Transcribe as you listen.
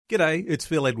G'day, it's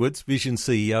Phil Edwards, Vision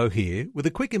CEO here, with a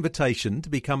quick invitation to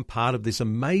become part of this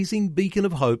amazing beacon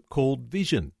of hope called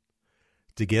Vision.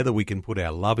 Together we can put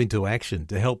our love into action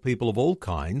to help people of all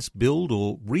kinds build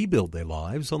or rebuild their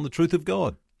lives on the truth of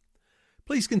God.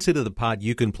 Please consider the part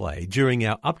you can play during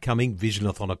our upcoming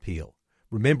Visionathon appeal,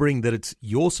 remembering that it's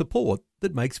your support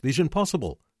that makes Vision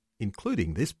possible,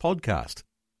 including this podcast.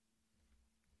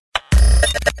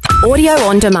 Audio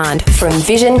on demand from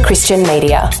Vision Christian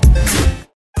Media.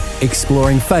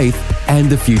 Exploring faith and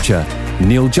the future.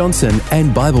 Neil Johnson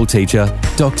and Bible teacher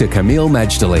Dr. Kameel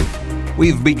Majdali.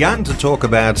 We've begun to talk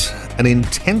about an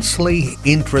intensely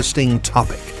interesting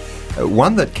topic,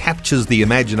 one that captures the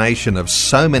imagination of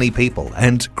so many people,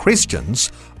 and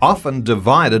Christians often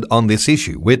divided on this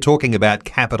issue. We're talking about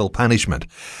capital punishment.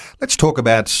 Let's talk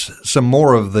about some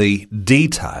more of the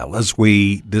detail as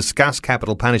we discuss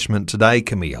capital punishment today,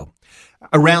 Kameel.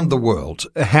 Around the world,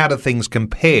 how do things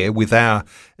compare with our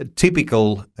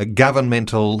typical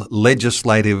governmental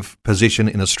legislative position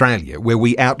in Australia, where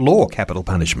we outlaw capital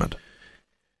punishment?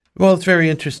 Well, it's very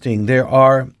interesting. There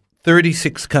are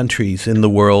 36 countries in the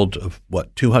world of,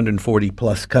 240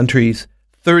 plus countries.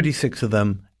 36 of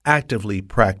them actively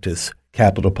practice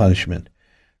capital punishment.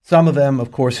 Some of them,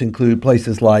 of course, include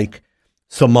places like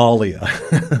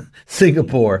Somalia,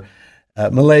 Singapore,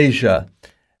 Malaysia,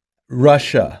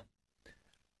 Russia.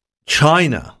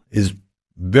 China is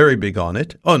very big on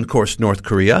it. Oh, and of course, North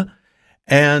Korea.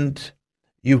 And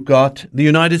you've got the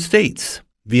United States,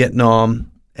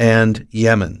 Vietnam, and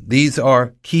Yemen. These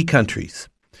are key countries.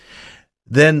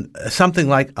 Then something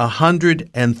like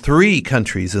 103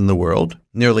 countries in the world,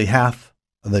 nearly half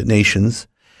of the nations,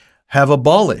 have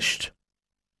abolished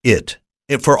it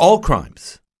for all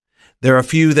crimes. There are a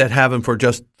few that haven't for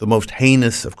just the most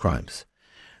heinous of crimes.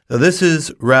 So this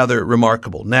is rather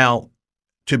remarkable. Now,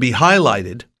 to be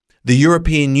highlighted, the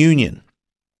European Union,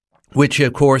 which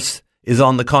of course is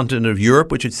on the continent of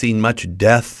Europe, which has seen much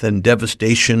death and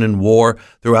devastation and war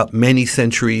throughout many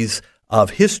centuries of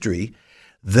history,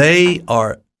 they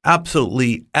are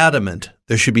absolutely adamant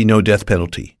there should be no death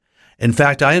penalty. In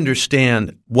fact, I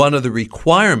understand one of the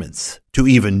requirements to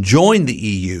even join the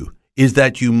EU is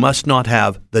that you must not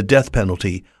have the death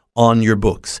penalty on your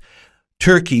books.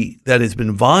 Turkey, that has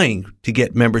been vying to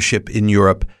get membership in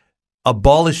Europe,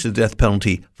 abolished the death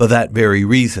penalty for that very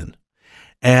reason.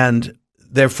 And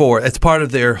therefore, it's part of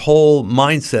their whole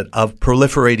mindset of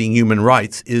proliferating human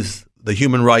rights is the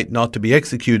human right not to be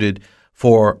executed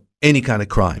for any kind of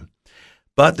crime.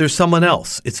 But there's someone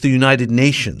else. It's the United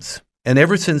Nations. And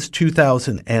ever since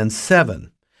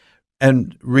 2007,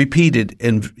 and repeated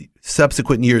in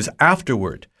subsequent years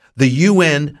afterward, the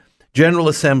UN General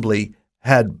Assembly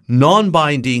had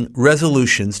non-binding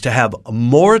resolutions to have a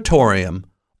moratorium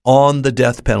on the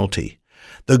death penalty.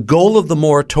 The goal of the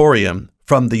moratorium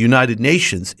from the United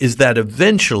Nations is that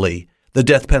eventually the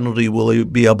death penalty will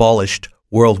be abolished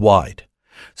worldwide.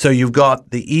 So you've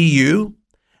got the EU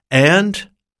and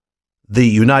the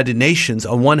United Nations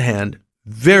on one hand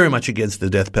very much against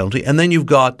the death penalty, and then you've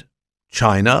got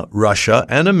China, Russia,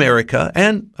 and America,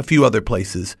 and a few other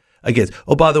places against.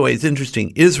 Oh, by the way, it's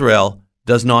interesting, Israel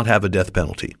does not have a death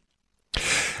penalty.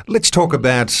 Let's talk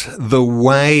about the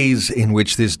ways in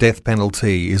which this death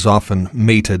penalty is often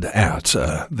meted out.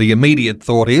 The immediate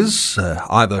thought is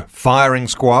either firing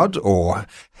squad or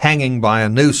hanging by a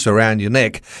noose around your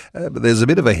neck. But there's a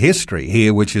bit of a history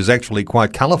here which is actually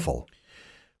quite colourful.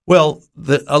 Well,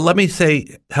 let me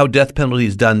say how death penalty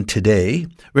is done today.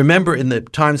 Remember, in the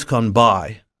times gone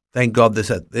by, thank God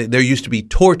there used to be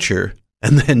torture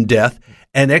and then death,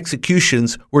 and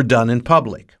executions were done in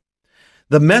public.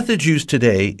 The methods used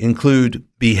today include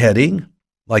beheading,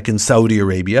 like in Saudi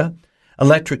Arabia,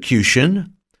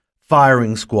 electrocution,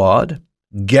 firing squad,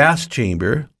 gas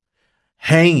chamber,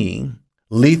 hanging,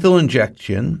 lethal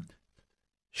injection,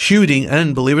 shooting,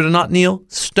 and believe it or not, Neil,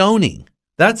 stoning.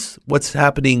 That's what's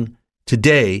happening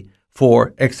today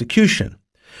for execution.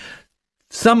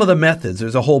 Some of the methods,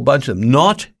 there's a whole bunch of them,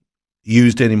 not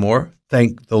used anymore,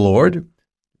 thank the Lord.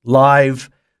 Live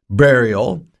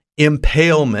burial,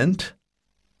 impalement,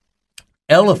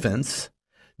 elephants,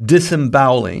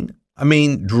 disemboweling,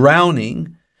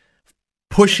 drowning,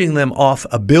 pushing them off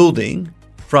a building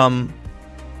from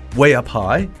way up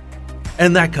high,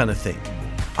 and that kind of thing.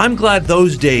 I'm glad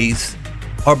those days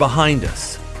are behind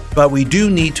us, but we do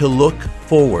need to look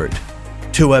forward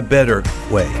to a better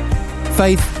way.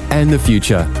 Faith and the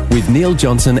Future with Neil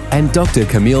Johnson and Dr.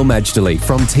 Kameel Majdali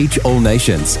from Teach All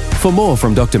Nations. For more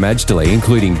from Dr. Majdali,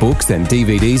 including books and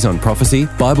DVDs on prophecy,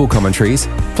 Bible commentaries,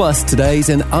 plus today's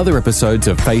and other episodes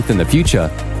of Faith and the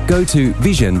Future, go to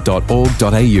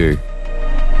vision.org.au.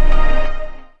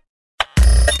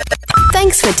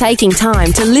 Thanks for taking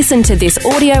time to listen to this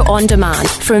audio on demand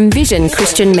from Vision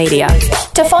Christian Media.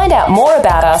 To find out more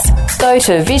about us, go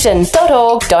to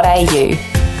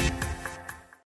vision.org.au.